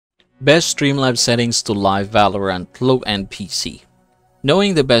Best Streamlabs settings to live Valorant low-end PC.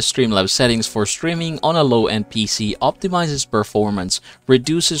 Knowing the best Streamlabs settings for streaming on a low-end PC optimizes performance,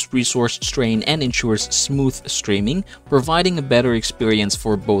 reduces resource strain, and ensures smooth streaming, providing a better experience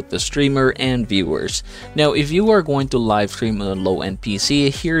for both the streamer and viewers. Now, if you are going to live stream on a low-end PC,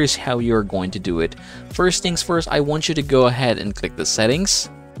 here is how you're going to do it. First things first, I want you to go ahead and click the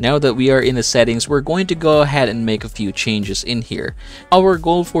settings. Now that we are in the settings, we're going to go ahead and make a few changes in here. Our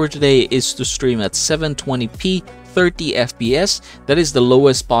goal for today is to stream at 720p 30 FPS. That is the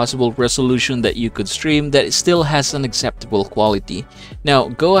lowest possible resolution that you could stream that still has an acceptable quality. Now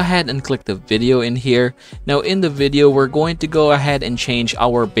go ahead and click the video in here. Now in the video, we're going to go ahead and change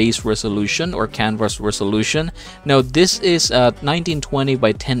our base resolution or canvas resolution. Now this is 1920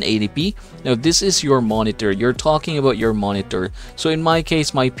 by 1080p. Now this is your monitor. You're talking about your monitor. So in my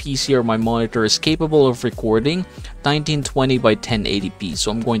case, my PC or my monitor is capable of recording 1920 by 1080p.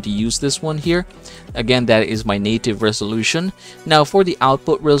 So I'm going to use this one here. Again, that is my native resolution. Now for the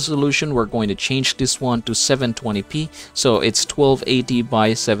output resolution, we're going to change this one to 720p. So it's 1280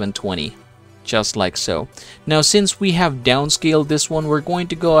 by 720. Just like so. Now since we have downscaled this one, we're going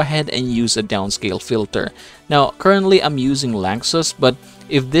to go ahead and use a downscale filter. Now currently I'm using Lanxess, but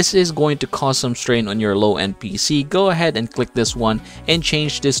if this is going to cause some strain on your low-end PC, go ahead and click this one and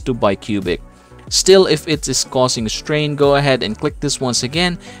change this to bicubic. Still, if it is causing strain, go ahead and click this once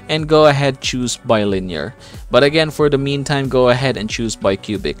again and go ahead choose bilinear. But again, for the meantime, go ahead and choose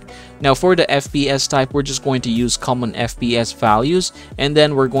bicubic. Now for the FPS type, we're just going to use common FPS values, and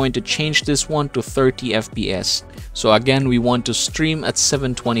then we're going to change this one to 30 FPS. So again, we want to stream at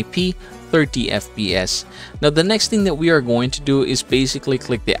 720p 30 FPS. Now the next thing that we are going to do is basically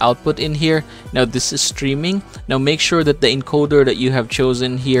click the output in here. Now this is streaming. Now make sure that the encoder that you have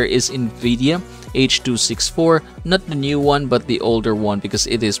chosen here is NVIDIA H.264, not the new one but the older one because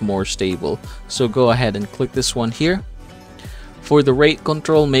it is more stable. So go ahead and click this one here. For the rate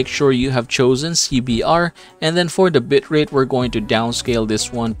control, make sure you have chosen CBR, and then for the bitrate, we're going to downscale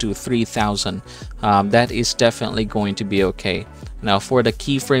this one to 3000. That is definitely going to be okay. Now for the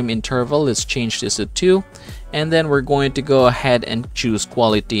keyframe interval, let's change this to 2, and then we're going to go ahead and choose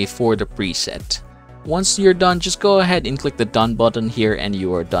quality for the preset. Once you're done, just go ahead and click the done button here and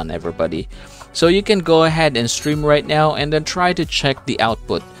you are done, everybody. So you can go ahead and stream right now and then try to check the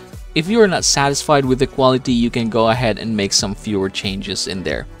output. If you are not satisfied with the quality, you can go ahead and make some fewer changes in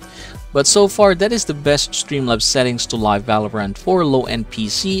there. But so far, that is the best Streamlabs settings to live Valorant for low-end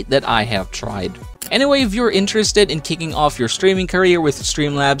PC that I have tried. Anyway, if you're interested in kicking off your streaming career with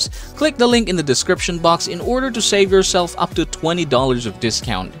Streamlabs, click the link in the description box in order to save yourself up to $20 of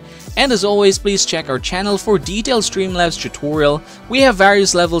discount. And as always, please check our channel for detailed Streamlabs tutorial. We have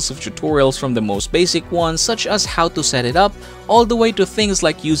various levels of tutorials from the most basic ones such as how to set it up, all the way to things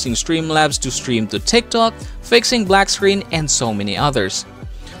like using Streamlabs to stream to TikTok, fixing black screen, and so many others.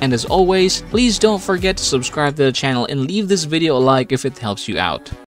 And as always, please don't forget to subscribe to the channel and leave this video a like if it helps you out.